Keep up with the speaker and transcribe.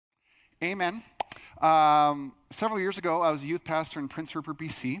Amen. Several years ago, I was a youth pastor in Prince Rupert,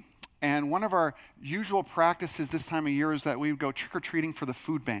 BC, and one of our usual practices this time of year is that we would go trick-or-treating for the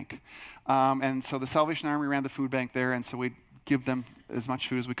food bank. And so the Salvation Army ran the food bank there, and so we'd give them as much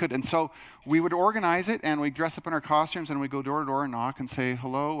food as we could. And so we would organize it, and we'd dress up in our costumes, and we'd go door to door and knock and say,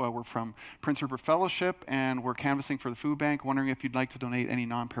 hello, we're from Prince Rupert Fellowship, and we're canvassing for the food bank, wondering if you'd like to donate any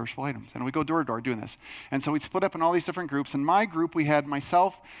non-perishable items. And we'd go door to door doing this. And so we'd split up in all these different groups. In my group, we had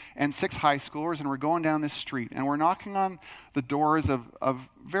myself and 6 high schoolers, and we're going down this street, and we're knocking on the doors of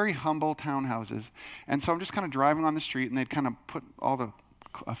very humble townhouses. And so I'm just kind of driving on the street, and they'd kind of put all the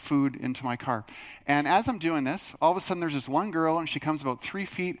food into my car. And as I'm doing this, all of a sudden there's this one girl, and she comes about 3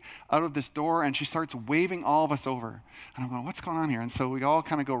 feet out of this door, and she starts waving all of us over. And I'm going, what's going on here? And so we all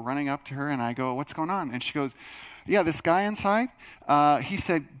kind of go running up to her, and I go, what's going on? And she goes, yeah, this guy inside, he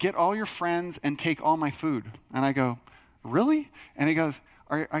said, get all your friends and take all my food. And I go, really? And he goes,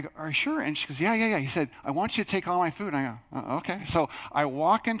 are you sure? And she goes, yeah. He said, I want you to take all my food. And I go, okay. So I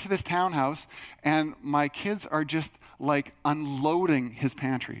walk into this townhouse, and my kids are just like unloading his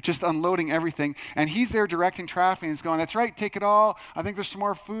pantry, just unloading everything. And he's there directing traffic, and he's going, that's right, take it all. I think there's some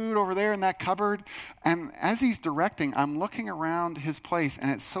more food over there in that cupboard. And as he's directing, I'm looking around his place, and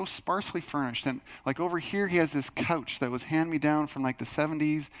it's so sparsely furnished. And like over here, he has this couch that was hand-me-down from like the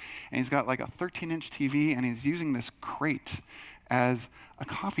 70s, and he's got like a 13-inch TV, and he's using this crate as a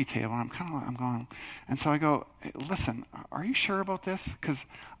coffee table. And I'm going, and so I go, hey, listen, are you sure about this? Because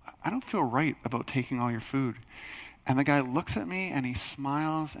I don't feel right about taking all your food. And the guy looks at me, and he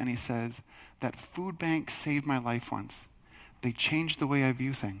smiles, and he says, that food bank saved my life once. They changed the way I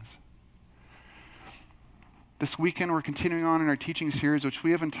view things. This weekend, we're continuing on in our teaching series, which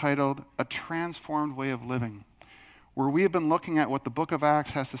we have entitled A Transformed Way of Living, where we have been looking at what the book of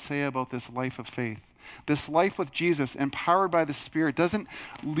Acts has to say about this life of faith. This life with Jesus, empowered by the Spirit, doesn't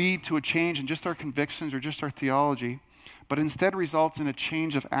lead to a change in just our convictions or just our theology, but instead results in a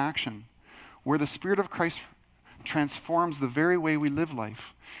change of action, where the Spirit of Christ transforms the very way we live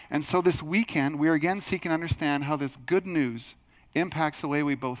life. And so this weekend, we are again seeking to understand how this good news impacts the way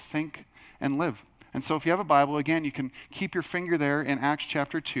we both think and live. And so if you have a Bible, again, you can keep your finger there in Acts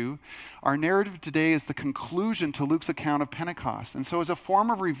chapter 2. Our narrative today is the conclusion to Luke's account of Pentecost. And so as a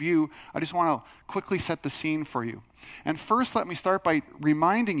form of review, I just want to quickly set the scene for you. And first, let me start by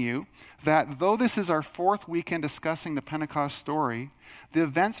reminding you that though this is our 4th weekend discussing the Pentecost story, the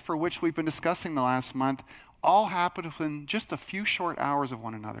events for which we've been discussing the last month all happened within just a few short hours of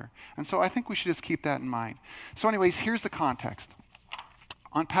one another. And so I think we should just keep that in mind. So anyways, here's the context.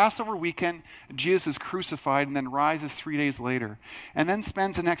 On Passover weekend, Jesus is crucified and then rises 3 days later, and then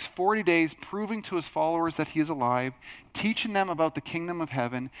spends the next 40 days proving to his followers that he is alive, teaching them about the kingdom of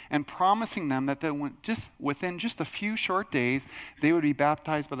heaven, and promising them that within just a few short days, they would be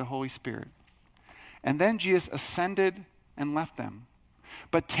baptized by the Holy Spirit. And then Jesus ascended and left them.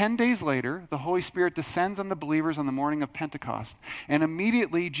 But 10 days later, the Holy Spirit descends on the believers on the morning of Pentecost. And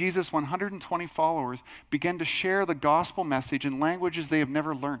immediately, Jesus' 120 followers begin to share the gospel message in languages they have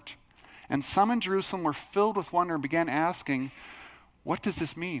never learnt. And some in Jerusalem were filled with wonder and began asking, what does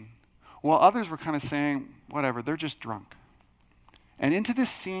this mean? While others were kind of saying, whatever, they're just drunk. And into this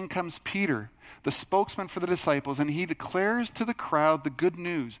scene comes Peter, the spokesman for the disciples, and he declares to the crowd the good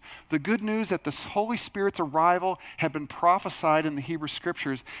news that the Holy Spirit's arrival had been prophesied in the Hebrew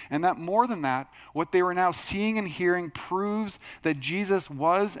Scriptures, and that more than that, what they were now seeing and hearing proves that Jesus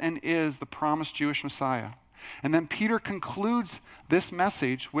was and is the promised Jewish Messiah. And then Peter concludes this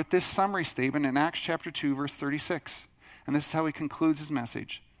message with this summary statement in Acts chapter 2, verse 36. And this is how he concludes his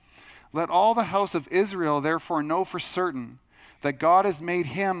message. Let all the house of Israel therefore know for certain that God has made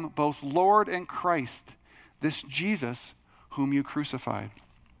him both Lord and Christ, this Jesus whom you crucified.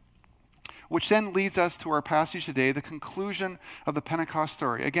 Which then leads us to our passage today, the conclusion of the Pentecost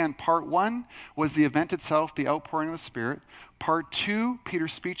story. Again, part 1 was the event itself, the outpouring of the Spirit. Part 2,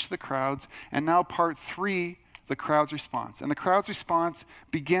 Peter's speech to the crowds. And now part 3, the crowd's response. And the crowd's response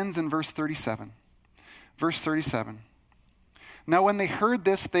begins in verse 37. Verse 37. Now when they heard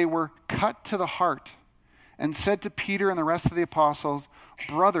this, they were cut to the heart, and said to Peter and the rest of the apostles,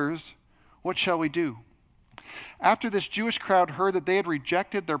 brothers, what shall we do? After this Jewish crowd heard that they had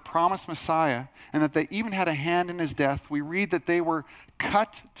rejected their promised Messiah and that they even had a hand in his death, we read that they were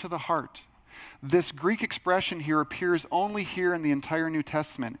cut to the heart. This Greek expression here appears only here in the entire New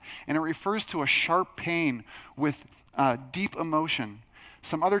Testament, and it refers to a sharp pain with deep emotion.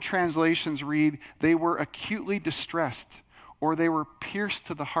 Some other translations read, they were acutely distressed, or they were pierced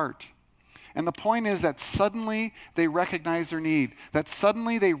to the heart. And the point is that suddenly they recognize their need, that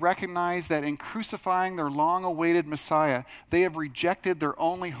suddenly they recognize that in crucifying their long-awaited Messiah, they have rejected their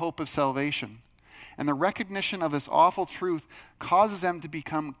only hope of salvation. And the recognition of this awful truth causes them to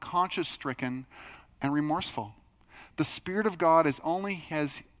become conscience-stricken and remorseful. The Spirit of God, as only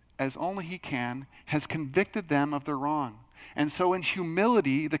He can, has convicted them of their wrong. And so in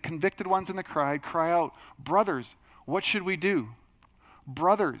humility, the convicted ones in the crowd cry out, "Brothers, what should we do?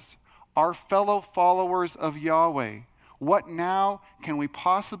 Brothers, our fellow followers of Yahweh, what now can we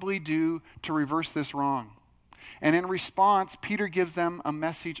possibly do to reverse this wrong?" And in response, Peter gives them a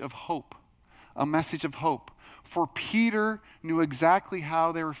message of hope. A message of hope. For Peter knew exactly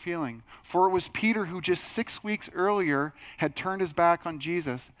how they were feeling. For it was Peter who just 6 weeks earlier had turned his back on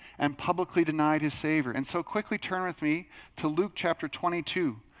Jesus and publicly denied his Savior. And so quickly turn with me to Luke chapter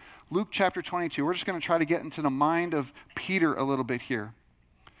 22. Luke chapter 22. We're just going to try to get into the mind of Peter a little bit here.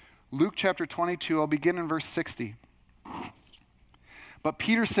 Luke chapter 22, I'll begin in verse 60. But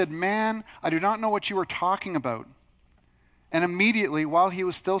Peter said, "Man, I do not know what you are talking about." And immediately, while he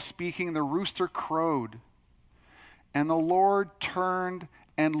was still speaking, the rooster crowed. And the Lord turned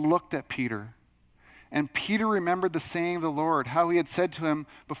and looked at Peter. And Peter remembered the saying of the Lord, how he had said to him,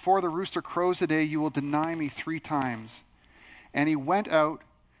 "Before the rooster crows today, you will deny me 3 times." And he went out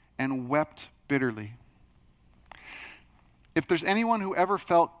and wept bitterly. If there's anyone who ever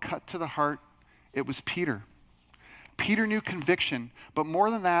felt cut to the heart, it was Peter. Peter knew conviction, but more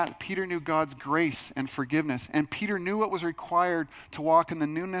than that, Peter knew God's grace and forgiveness. And Peter knew what was required to walk in the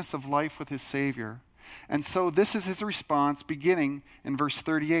newness of life with his Savior. And so this is his response beginning in verse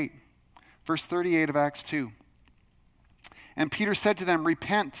 38. Verse 38 of Acts 2. And Peter said to them,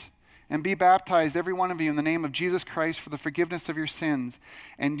 "Repent and be baptized, every one of you, in the name of Jesus Christ for the forgiveness of your sins,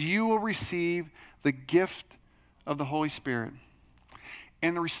 and you will receive the gift of the Holy Spirit."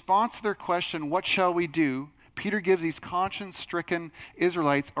 In response to their question, "What shall we do?" Peter gives these conscience-stricken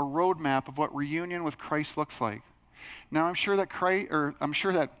Israelites a roadmap of what reunion with Christ looks like. Now, I'm sure that Clyde, I'm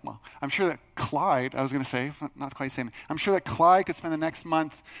sure that Clyde could spend the next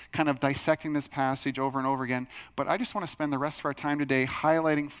month kind of dissecting this passage over and over again, but I just want to spend the rest of our time today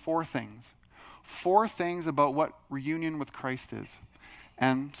highlighting 4 things. 4 things about what reunion with Christ is.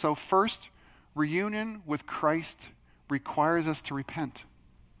 And so first, reunion with Christ requires us to repent.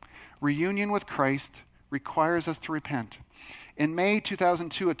 Reunion with Christ requires us to repent. In May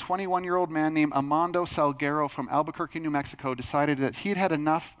 2002, a 21-year-old man named Armando Salguero from Albuquerque, New Mexico, decided that he'd had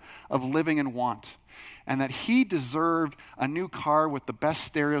enough of living in want and that he deserved a new car with the best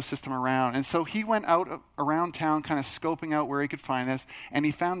stereo system around. And so he went out around town kind of scoping out where he could find this, and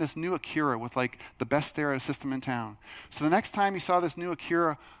he found this new Acura with like the best stereo system in town. So the next time he saw this new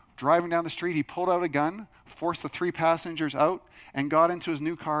Acura driving down the street, he pulled out a gun, forced the 3 passengers out, and got into his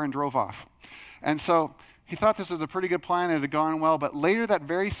new car and drove off. And so he thought this was a pretty good plan. It had gone well. But later that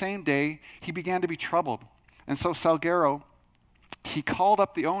very same day, he began to be troubled. And so Salguero, he called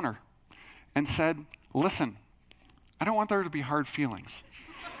up the owner and said, "Listen, I don't want there to be hard feelings."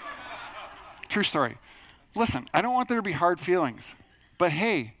 True story. "Listen, I don't want there to be hard feelings. But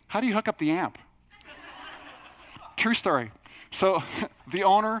hey, how do you hook up the amp?" True story. So the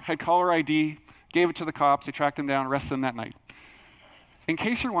owner had caller ID, gave it to the cops. They tracked him down, arrested him that night. In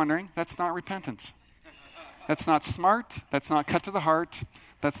case you're wondering, that's not repentance. That's not smart. That's not cut to the heart.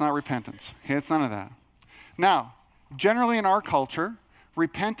 That's not repentance. Okay, it's none of that. Now, generally in our culture,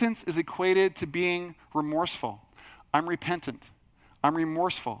 repentance is equated to being remorseful. I'm repentant. I'm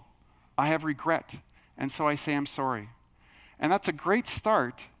remorseful. I have regret. And so I say I'm sorry. And that's a great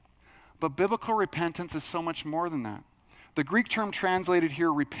start, but biblical repentance is so much more than that. The Greek term translated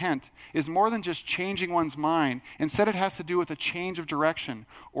here, repent, is more than just changing one's mind. Instead, it has to do with a change of direction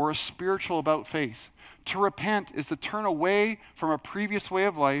or a spiritual about-face. To repent is to turn away from a previous way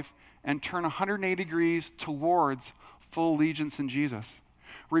of life and turn 180 degrees towards full allegiance in Jesus.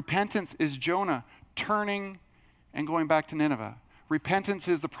 Repentance is Jonah turning and going back to Nineveh. Repentance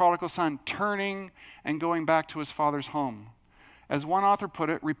is the prodigal son turning and going back to his father's home. As one author put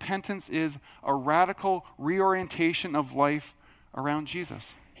it, repentance is a radical reorientation of life around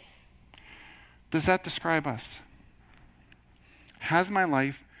Jesus. Does that describe us? Has my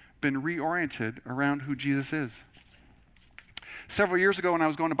life been reoriented around who Jesus is? Several years ago when I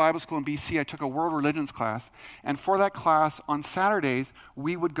was going to Bible school in BC, I took a world religions class. And for that class, on Saturdays,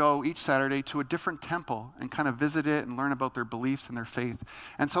 we would go each Saturday to a different temple and kind of visit it and learn about their beliefs and their faith.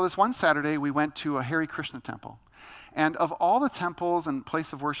 And so this one Saturday, we went to a Hare Krishna temple. And of all the temples and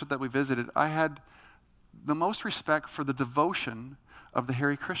places of worship that we visited, I had the most respect for the devotion of the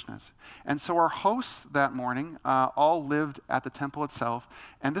Hare Krishnas. And so our hosts that morning all lived at the temple itself,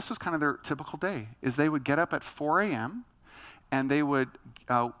 and this was kind of their typical day, is they would get up at 4 a.m., and they would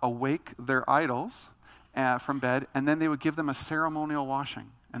awake their idols from bed, and then they would give them a ceremonial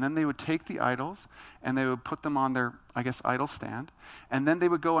washing. And then they would take the idols, and they would put them on their, idol stand, and then they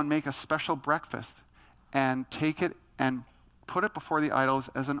would go and make a special breakfast and take it and put it before the idols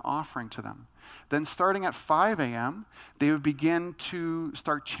as an offering to them. Then starting at 5 a.m., they would begin to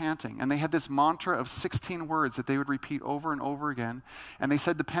start chanting. And they had this mantra of 16 words that they would repeat over and over again. And they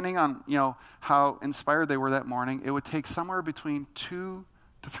said depending on, how inspired they were that morning, it would take somewhere between 2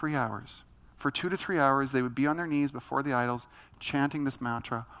 to 3 hours. For 2 to 3 hours, they would be on their knees before the idols, chanting this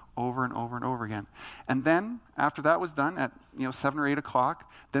mantra over and over and over again. And then, after that was done at 7 or 8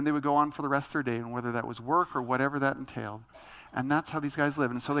 o'clock, then they would go on for the rest of their day, and whether that was work or whatever that entailed. And that's how these guys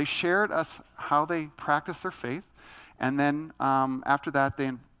lived. And so they shared us how they practiced their faith, and then after that,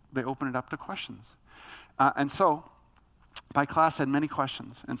 they opened it up to questions. And so, my class had many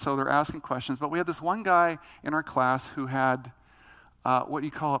questions, and so they're asking questions. But we had this one guy in our class who had what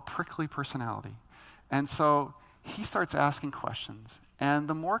you call a prickly personality. And so he starts asking questions. And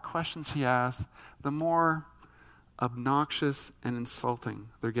the more questions he asks, the more obnoxious and insulting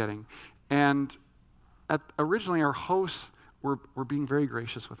they're getting. And originally our hosts were being very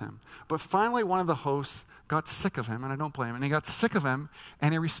gracious with him. But finally one of the hosts got sick of him, and I don't blame him. And he got sick of him,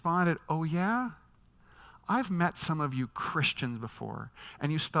 and he responded, "Oh yeah? I've met some of you Christians before,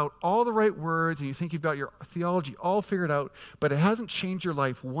 and you spout all the right words, and you think you've got your theology all figured out, but it hasn't changed your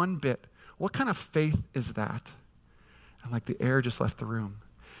life one bit. What kind of faith is that?" And the air just left the room.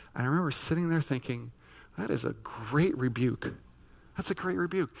 And I remember sitting there thinking, that is a great rebuke. That's a great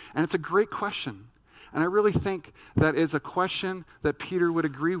rebuke. And it's a great question. And I really think that is a question that Peter would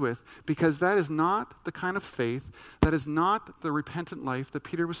agree with, because that is not the kind of faith, that is not the repentant life that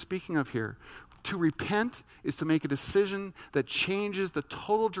Peter was speaking of here. To repent is to make a decision that changes the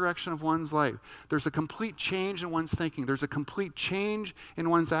total direction of one's life. There's a complete change in one's thinking. There's a complete change in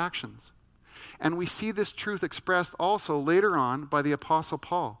one's actions. And we see this truth expressed also later on by the Apostle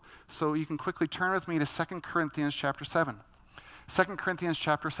Paul. So you can quickly turn with me to 2 Corinthians chapter 7. 2 Corinthians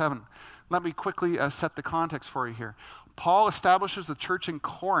chapter 7. Let me quickly set the context for you here. Paul establishes the church in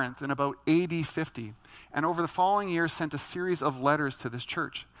Corinth in about AD 50, and over the following years sent a series of letters to this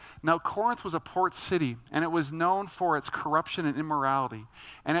church. Now, Corinth was a port city, and it was known for its corruption and immorality.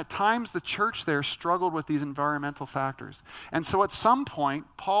 And at times, the church there struggled with these environmental factors. And so at some point,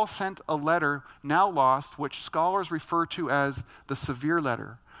 Paul sent a letter, now lost, which scholars refer to as the severe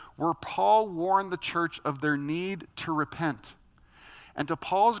letter, where Paul warned the church of their need to repent. And to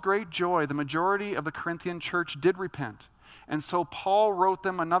Paul's great joy, the majority of the Corinthian church did repent. And so Paul wrote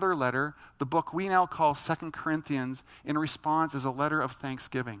them another letter, the book we now call 2 Corinthians, in response as a letter of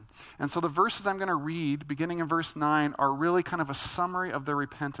thanksgiving. And so the verses I'm going to read, beginning in verse 9, are really kind of a summary of their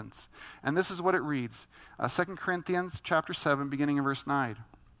repentance. And this is what it reads, 2 Corinthians chapter 7, beginning in verse 9.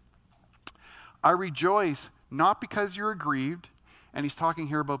 "I rejoice not because you are grieved," and he's talking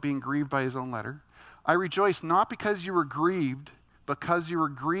here about being grieved by his own letter. "I rejoice not because you were grieved, because you were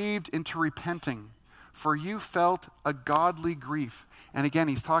grieved into repenting, for you felt a godly grief." And again,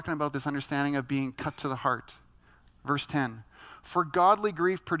 he's talking about this understanding of being cut to the heart. Verse 10, "For godly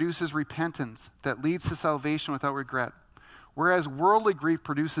grief produces repentance that leads to salvation without regret, whereas worldly grief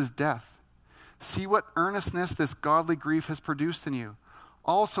produces death. See what earnestness this godly grief has produced in you.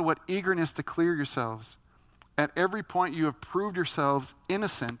 Also what eagerness to clear yourselves. At every point you have proved yourselves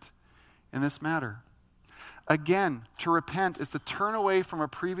innocent in this matter." Again, to repent is to turn away from a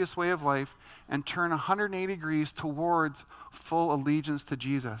previous way of life and turn 180 degrees towards full allegiance to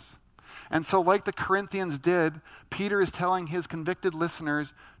Jesus. And so like the Corinthians did, Peter is telling his convicted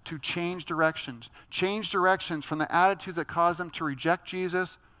listeners to change directions from the attitudes that cause them to reject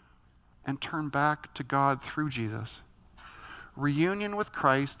Jesus and turn back to God through Jesus. Reunion with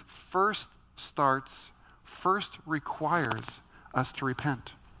Christ first requires us to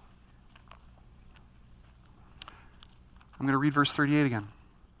repent. I'm going to read verse 38 again.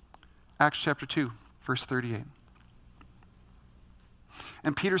 Acts chapter 2, verse 38.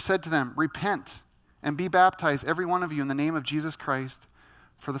 "And Peter said to them, 'Repent and be baptized, every one of you, in the name of Jesus Christ,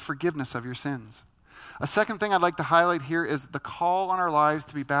 for the forgiveness of your sins.'" A second thing I'd like to highlight here is the call on our lives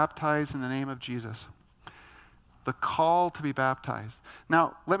to be baptized in the name of Jesus. The call to be baptized.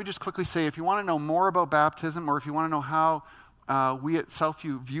 Now, let me just quickly say, if you want to know more about baptism, or if you want to know how we at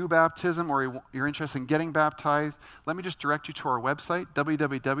Southview view baptism, or you're interested in getting baptized, let me just direct you to our website,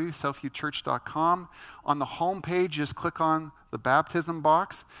 www.southviewchurch.com. On the home page, just click on the baptism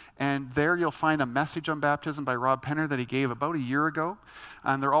box, and there you'll find a message on baptism by Rob Penner that he gave about a year ago.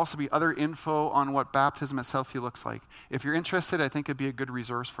 And there'll also be other info on what baptism at Southview looks like. If you're interested, I think it'd be a good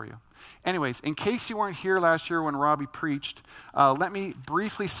resource for you. Anyways, in case you weren't here last year when Robbie preached, let me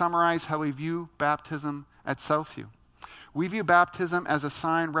briefly summarize how we view baptism at Southview. We view baptism as a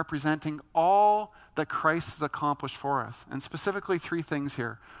sign representing all that Christ has accomplished for us, and specifically 3 things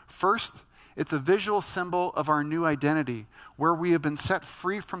here. First, it's a visual symbol of our new identity, where we have been set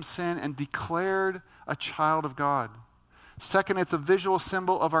free from sin and declared a child of God. Second, it's a visual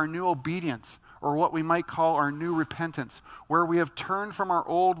symbol of our new obedience, or what we might call our new repentance, where we have turned from our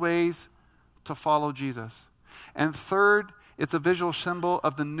old ways to follow Jesus. And third, it's a visual symbol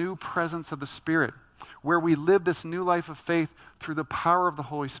of the new presence of the Spirit, where we live this new life of faith through the power of the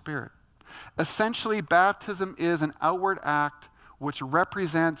Holy Spirit. Essentially, baptism is an outward act which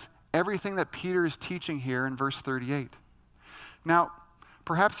represents everything that Peter is teaching here in verse 38. Now,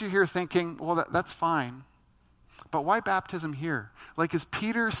 perhaps you're here thinking, well, that's fine, but why baptism here? Like, is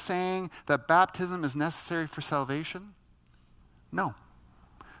Peter saying that baptism is necessary for salvation? No,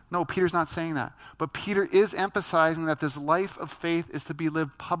 Peter's not saying that. But Peter is emphasizing that this life of faith is to be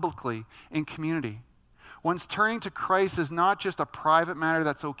lived publicly in community. One's turning to Christ is not just a private matter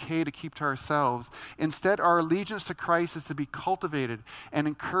that's okay to keep to ourselves. Instead, our allegiance to Christ is to be cultivated and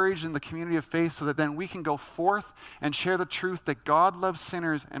encouraged in the community of faith so that then we can go forth and share the truth that God loves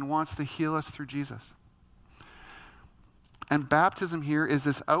sinners and wants to heal us through Jesus. And baptism here is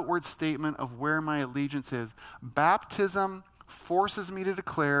this outward statement of where my allegiance is. Baptism forces me to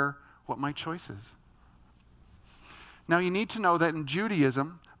declare what my choice is. Now, you need to know that in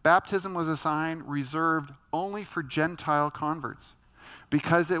Judaism, baptism was a sign reserved only for Gentile converts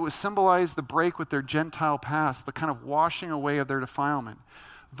because it was symbolized the break with their Gentile past, the kind of washing away of their defilement.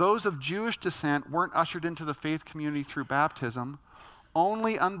 Those of Jewish descent weren't ushered into the faith community through baptism.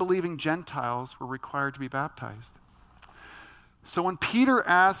 Only unbelieving Gentiles were required to be baptized. So when Peter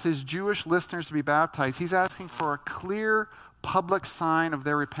asks his Jewish listeners to be baptized, he's asking for a clear public sign of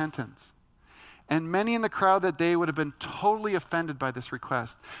their repentance. And many in the crowd that day would have been totally offended by this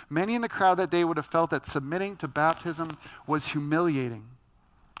request. Many in the crowd that day would have felt that submitting to baptism was humiliating.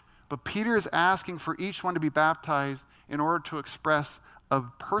 But Peter is asking for each one to be baptized in order to express a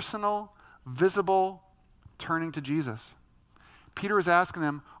personal, visible turning to Jesus. Peter is asking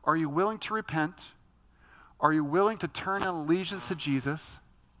them, are you willing to repent? Are you willing to turn in allegiance to Jesus?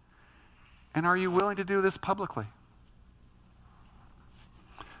 And are you willing to do this publicly?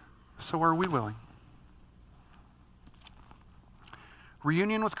 So are we willing?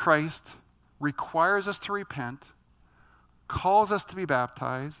 Reunion with Christ requires us to repent, calls us to be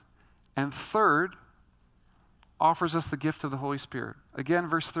baptized, and third, offers us the gift of the Holy Spirit. Again,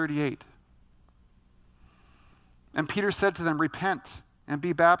 verse 38. And Peter said to them, repent and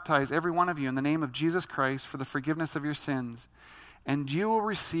be baptized, every one of you, in the name of Jesus Christ for the forgiveness of your sins, and you will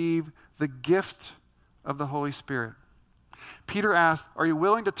receive the gift of the Holy Spirit. Peter asked, are you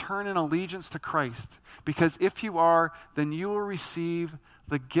willing to turn in allegiance to Christ? Because if you are, then you will receive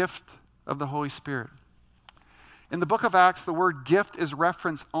the gift of the Holy Spirit. In the book of Acts, the word gift is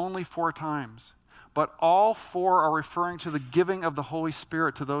referenced only 4 times, but all 4 are referring to the giving of the Holy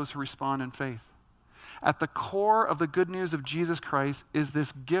Spirit to those who respond in faith. At the core of the good news of Jesus Christ is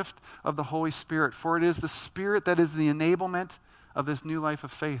this gift of the Holy Spirit, for it is the Spirit that is the enablement of this new life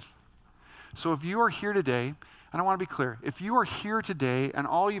of faith. So if you are here today, and I want to be clear, if you are here today and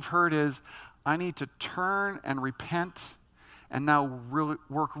all you've heard is, I need to turn and repent and now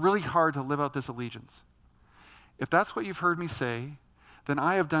work really hard to live out this allegiance. If that's what you've heard me say, then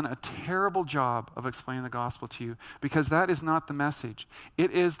I have done a terrible job of explaining the gospel to you, because that is not the message.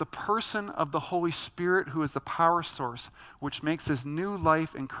 It is the person of the Holy Spirit who is the power source which makes this new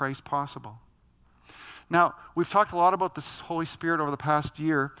life in Christ possible. Now, we've talked a lot about the Holy Spirit over the past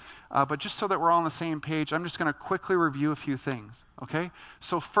year, but just so that we're all on the same page, I'm just going to quickly review a few things, okay?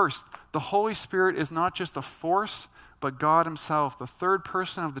 So first, the Holy Spirit is not just a force, but God himself, the third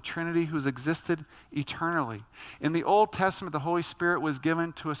person of the Trinity who's existed eternally. In the Old Testament, the Holy Spirit was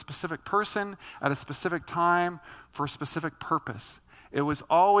given to a specific person at a specific time for a specific purpose. It was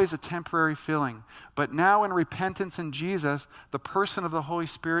always a temporary filling. But now in repentance in Jesus, the person of the Holy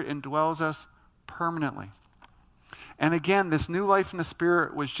Spirit indwells us permanently. And again, this new life in the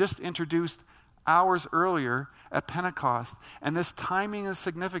Spirit was just introduced hours earlier at Pentecost. And this timing is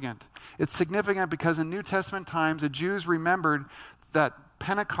significant. It's significant because in New Testament times, the Jews remembered that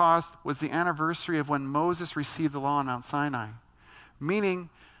Pentecost was the anniversary of when Moses received the law on Mount Sinai. meaning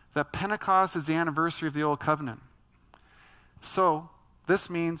that Pentecost is the anniversary of the Old Covenant. So, this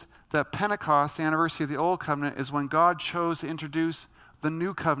means that Pentecost, the anniversary of the Old Covenant, is when God chose to introduce the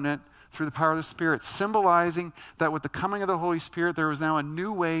New Covenant through the power of the Spirit, symbolizing that with the coming of the Holy Spirit, there was now a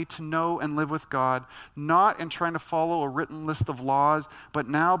new way to know and live with God, not in trying to follow a written list of laws, but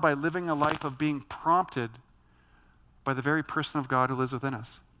now by living a life of being prompted by the very person of God who lives within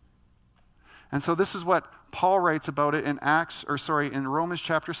us. And so this is what Paul writes about it in Romans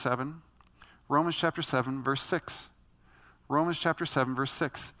chapter 7. Romans chapter 7, verse 6. Romans chapter 7, verse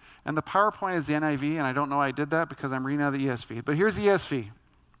 6. And the PowerPoint is the NIV, and I don't know why I did that because I'm reading out of the ESV. But here's the ESV.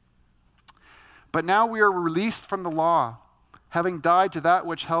 But now we are released from the law, having died to that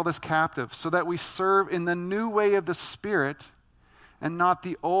which held us captive, so that we serve in the new way of the Spirit and not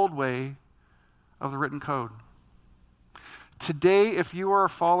the old way of the written code. Today, if you are a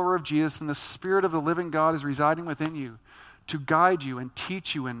follower of Jesus, then the Spirit of the living God is residing within you to guide you and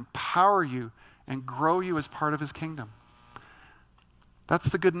teach you and empower you and grow you as part of his kingdom. That's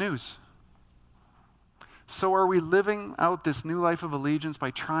the good news. So are we living out this new life of allegiance by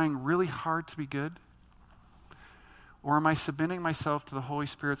trying really hard to be good? Or am I submitting myself to the Holy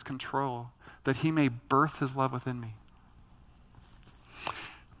Spirit's control that he may birth his love within me?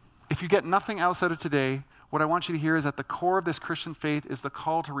 If you get nothing else out of today, what I want you to hear is at the core of this Christian faith is the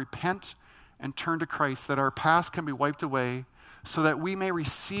call to repent and turn to Christ, that our past can be wiped away so that we may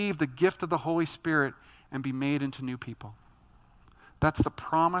receive the gift of the Holy Spirit and be made into new people. That's the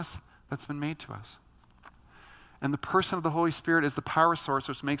promise that's been made to us. And the person of the Holy Spirit is the power source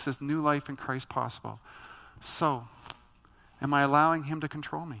which makes this new life in Christ possible. So, am I allowing him to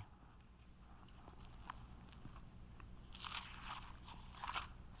control me?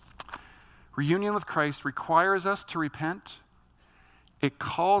 Reunion with Christ requires us to repent. It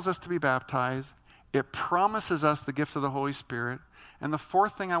calls us to be baptized. It promises us the gift of the Holy Spirit. And the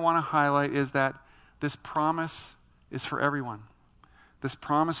fourth thing I want to highlight is that this promise is for everyone. This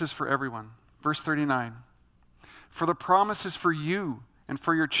promise is for everyone. Verse 39. For the promise is for you and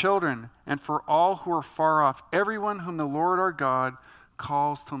for your children and for all who are far off, everyone whom the Lord our God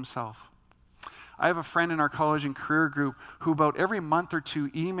calls to himself. I have a friend in our college and career group who about every month or two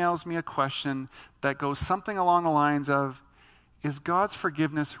emails me a question that goes something along the lines of, is God's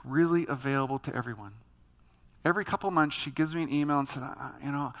forgiveness really available to everyone? Every couple months she gives me an email and says,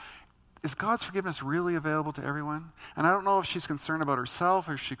 is God's forgiveness really available to everyone? And I don't know if she's concerned about herself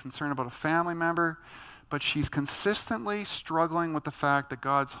or if she's concerned about a family member, but she's consistently struggling with the fact that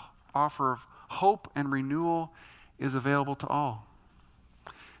God's offer of hope and renewal is available to all.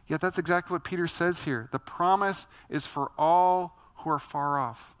 Yet that's exactly what Peter says here. The promise is for all who are far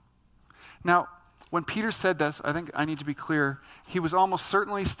off. Now, when Peter said this, I think I need to be clear, he was almost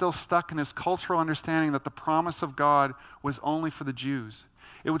certainly still stuck in his cultural understanding that the promise of God was only for the Jews.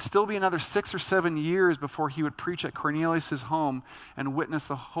 It would still be another 6 or 7 years before he would preach at Cornelius' home and witness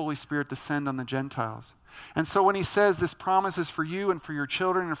the Holy Spirit descend on the Gentiles. And so when he says this promise is for you and for your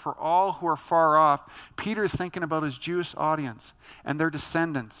children and for all who are far off, Peter is thinking about his Jewish audience and their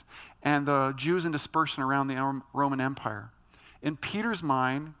descendants and the Jews in dispersion around the Roman Empire. In Peter's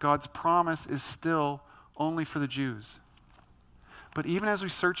mind, God's promise is still only for the Jews. But even as we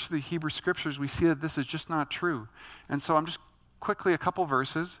search through the Hebrew scriptures, we see that this is just not true. And so I'm just quickly a couple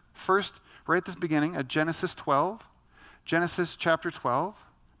verses. First, right at this beginning, at Genesis 12, Genesis chapter 12,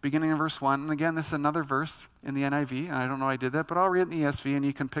 beginning in verse 1. And again, this is another verse in the NIV, and I don't know why I did that, but I'll read it in the ESV, and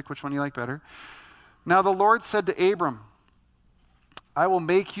you can pick which one you like better. Now the Lord said to Abram, I will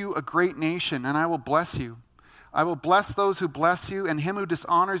make you a great nation, and I will bless you. I will bless those who bless you, and him who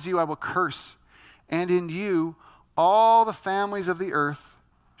dishonors you I will curse. And in you all the families of the earth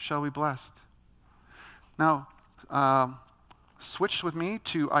shall be blessed. Now, switch with me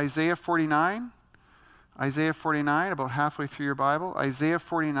to Isaiah 49. Isaiah 49, about halfway through your Bible. Isaiah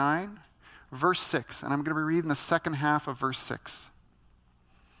 49, verse 6. And I'm going to be reading the second half of verse 6.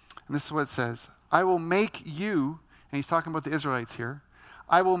 And this is what it says. I will make you, and he's talking about the Israelites here,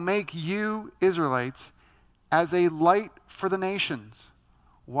 I will make you, Israelites, as a light for the nations.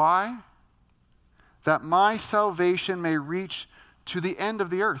 Why? That my salvation may reach to the end of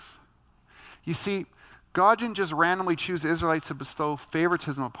the earth. You see, God didn't just randomly choose the Israelites to bestow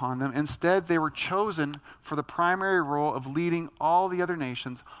favoritism upon them. Instead, they were chosen for the primary role of leading all the other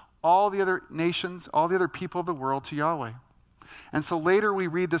nations, all the other people of the world to Yahweh. And so later we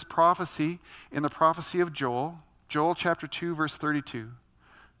read this prophecy in the prophecy of Joel, Joel chapter 2, verse 32.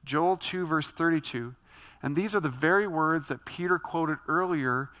 Joel 2, verse 32. And these are the very words that Peter quoted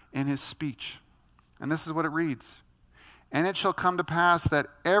earlier in his speech. And this is what it reads. And it shall come to pass that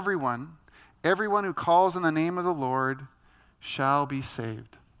everyone who calls on the name of the Lord shall be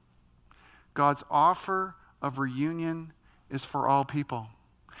saved. God's offer of reunion is for all people.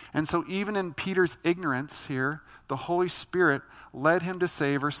 And so even in Peter's ignorance here, the Holy Spirit led him to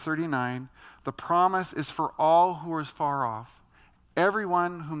say, verse 39, the promise is for all who are far off,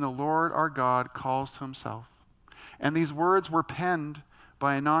 everyone whom the Lord our God calls to himself. And these words were penned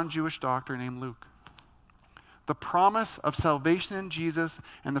by a non-Jewish doctor named Luke. The promise of salvation in Jesus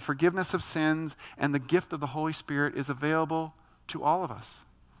and the forgiveness of sins and the gift of the Holy Spirit is available to all of us.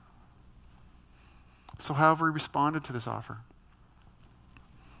 So how have we responded to this offer?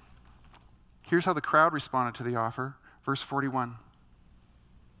 Here's how the crowd responded to the offer. Verse 41.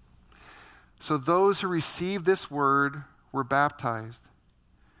 So those who received this word were baptized,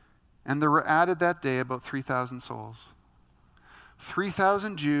 and there were added that day about 3,000 souls.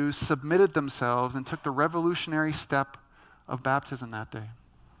 3,000 Jews submitted themselves and took the revolutionary step of baptism that day.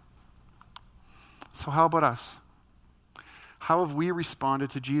 So how about us? How have we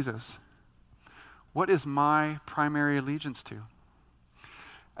responded to Jesus? What is my primary allegiance to?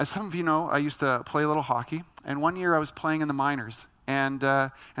 As some of you know, I used to play a little hockey, and one year I was playing in the minors. And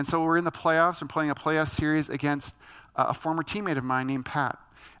so we're in the playoffs and playing a playoff series against a former teammate of mine named Pat.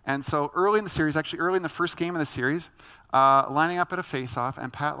 And so early in the series, actually early in the first game of the series, lining up at a face-off,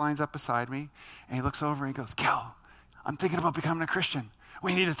 and Pat lines up beside me, and he looks over and he goes, Kel, I'm thinking about becoming a Christian.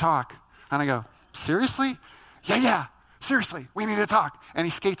 We need to talk. And I go, seriously? Yeah, seriously, we need to talk. And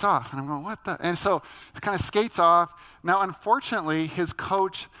he skates off, and I'm going, what the? And so he kind of skates off. Now, unfortunately, his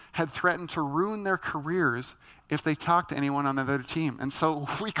coach had threatened to ruin their careers if they talked to anyone on the other team. And so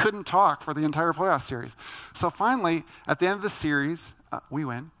we couldn't talk for the entire playoff series. So finally, at the end of the series, we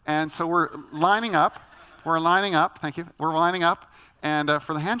win. And so we're lining up, thank you. We're lining up and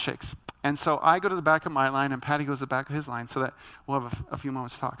for the handshakes. And so I go to the back of my line, and Patty goes to the back of his line so that we'll have a few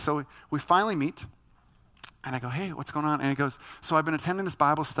moments to talk. So we finally meet, and I go, hey, what's going on? And he goes, so I've been attending this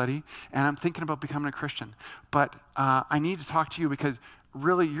Bible study, and I'm thinking about becoming a Christian. But I need to talk to you because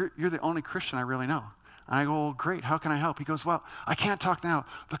really, you're the only Christian I really know. And I go, well, great, how can I help? He goes, well, I can't talk now.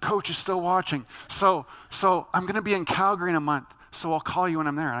 The coach is still watching. So I'm going to be in Calgary in a month, so I'll call you when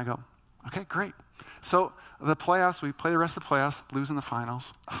I'm there. And I go, okay, great. So the playoffs, we play the rest of the playoffs, lose in the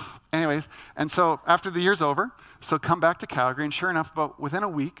finals. Anyways, and so after the year's over, so come back to Calgary, and sure enough, about within a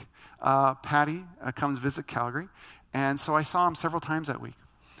week, Patty comes visit Calgary. And so I saw him several times that week.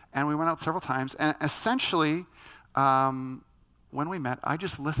 And we went out several times. And essentially, when we met, I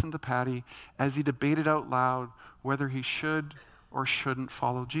just listened to Patty as he debated out loud whether he should or shouldn't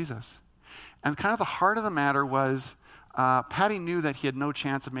follow Jesus. And kind of the heart of the matter was, Patty knew that he had no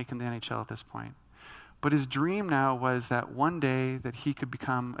chance of making the NHL at this point. But his dream now was that one day that he could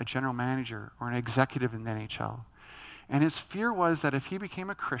become a general manager or an executive in the NHL. And his fear was that if he became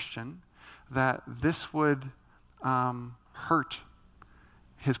a Christian, that this would hurt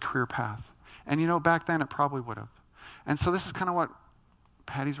his career path. And you know, back then it probably would have. And so this is kind of what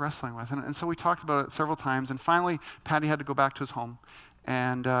Patty's wrestling with. And so we talked about it several times. And finally, Patty had to go back to his home.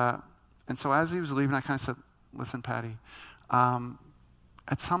 And so as he was leaving, I kind of said, listen, Patty,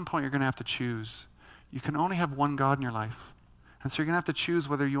 at some point you're going to have to choose. You can only have one God in your life. And so you're going to have to choose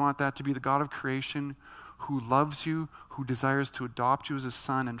whether you want that to be the God of creation who loves you, who desires to adopt you as his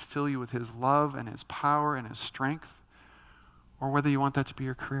son and fill you with his love and his power and his strength, or whether you want that to be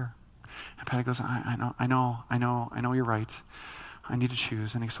your career. And Patty goes, I know you're right. I need to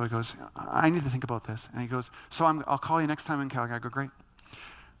choose. And so he goes, I need to think about this. And he goes, so I'll call you next time in Calgary. I go, great.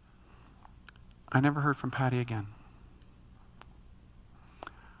 I never heard from Patty again.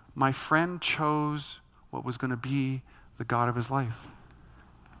 My friend chose what was going to be the God of his life.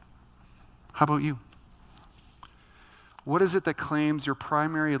 How about you? What is it that claims your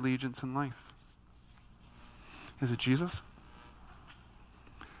primary allegiance in life? Is it Jesus?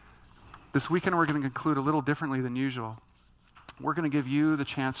 This weekend, we're going to conclude a little differently than usual. We're going to give you the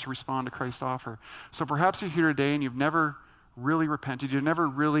chance to respond to Christ's offer. So perhaps you're here today and you've never really repented. You've never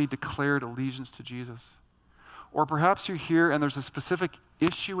really declared allegiance to Jesus. Or perhaps you're here and there's a specific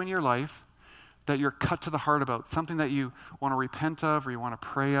issue in your life that you're cut to the heart about, something that you want to repent of or you want to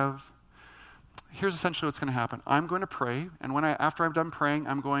pray of. Here's essentially what's going to happen. I'm going to pray, and after I'm done praying,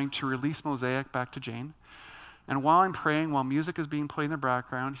 I'm going to release Mosaic back to Jane. And while I'm praying, while music is being played in the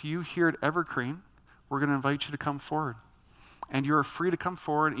background, you here at Evergreen, we're going to invite you to come forward. And you're free to come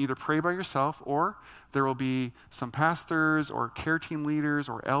forward and either pray by yourself, or there will be some pastors or care team leaders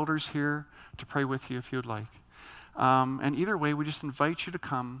or elders here to pray with you if you'd like. And either way, we just invite you to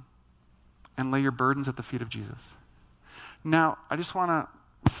come and lay your burdens at the feet of Jesus. Now, I just want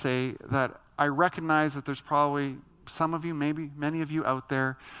to say that I recognize that there's probably some of you, maybe many of you out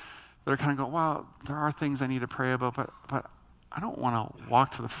there that are kind of going, well, there are things I need to pray about, but I don't want to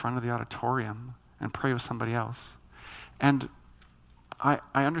walk to the front of the auditorium and pray with somebody else. And I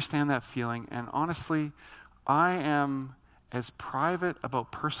understand that feeling. And honestly, I am as private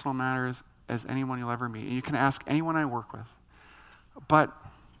about personal matters as anyone you'll ever meet. And you can ask anyone I work with. But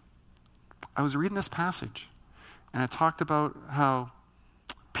I was reading this passage, and it talked about how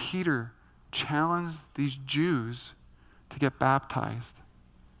Peter challenged these Jews to get baptized,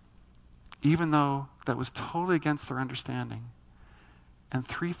 even though that was totally against their understanding. And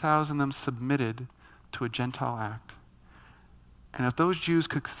 3,000 of them submitted to a Gentile act. And if those Jews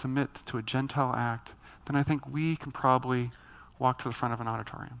could submit to a Gentile act, then I think we can probably walk to the front of an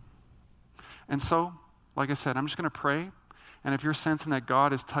auditorium. And so, like I said, I'm just going to pray. And if you're sensing that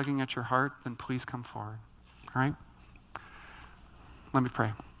God is tugging at your heart, then please come forward. All right? Let me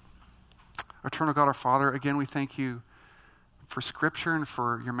pray. Eternal God, our Father, again, we thank you for Scripture and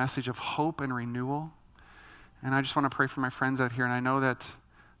for your message of hope and renewal. And I just want to pray for my friends out here. And I know that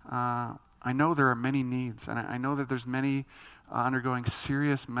there are many needs. And I know that there's many undergoing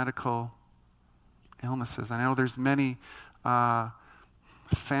serious medical illnesses. I know there's many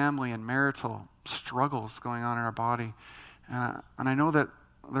family and marital struggles going on in our body. And I know that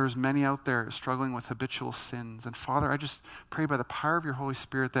there's many out there struggling with habitual sins. And Father, I just pray by the power of your Holy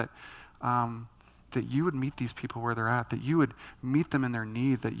Spirit that you would meet these people where they're at, that you would meet them in their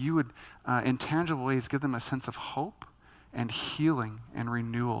need, that you would, in tangible ways, give them a sense of hope and healing and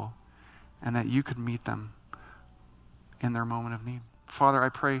renewal, and that you could meet them in their moment of need. Father, I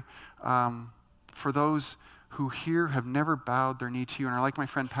pray for those who here have never bowed their knee to you and are like my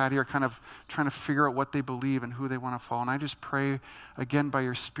friend Patty, are kind of trying to figure out what they believe and who they want to follow. And I just pray, again, by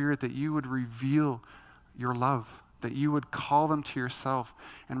your Spirit, that you would reveal your love, that you would call them to yourself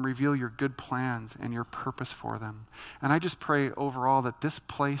and reveal your good plans and your purpose for them. And I just pray overall that this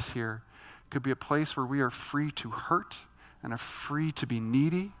place here could be a place where we are free to hurt and are free to be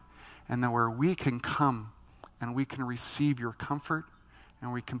needy, and that where we can come and we can receive your comfort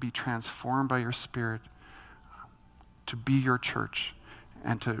and we can be transformed by your Spirit to be your church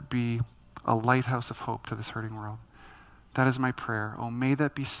and to be a lighthouse of hope to this hurting world. That is my prayer. Oh, may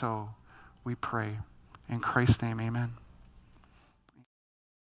that be so, we pray. In Christ's name, amen.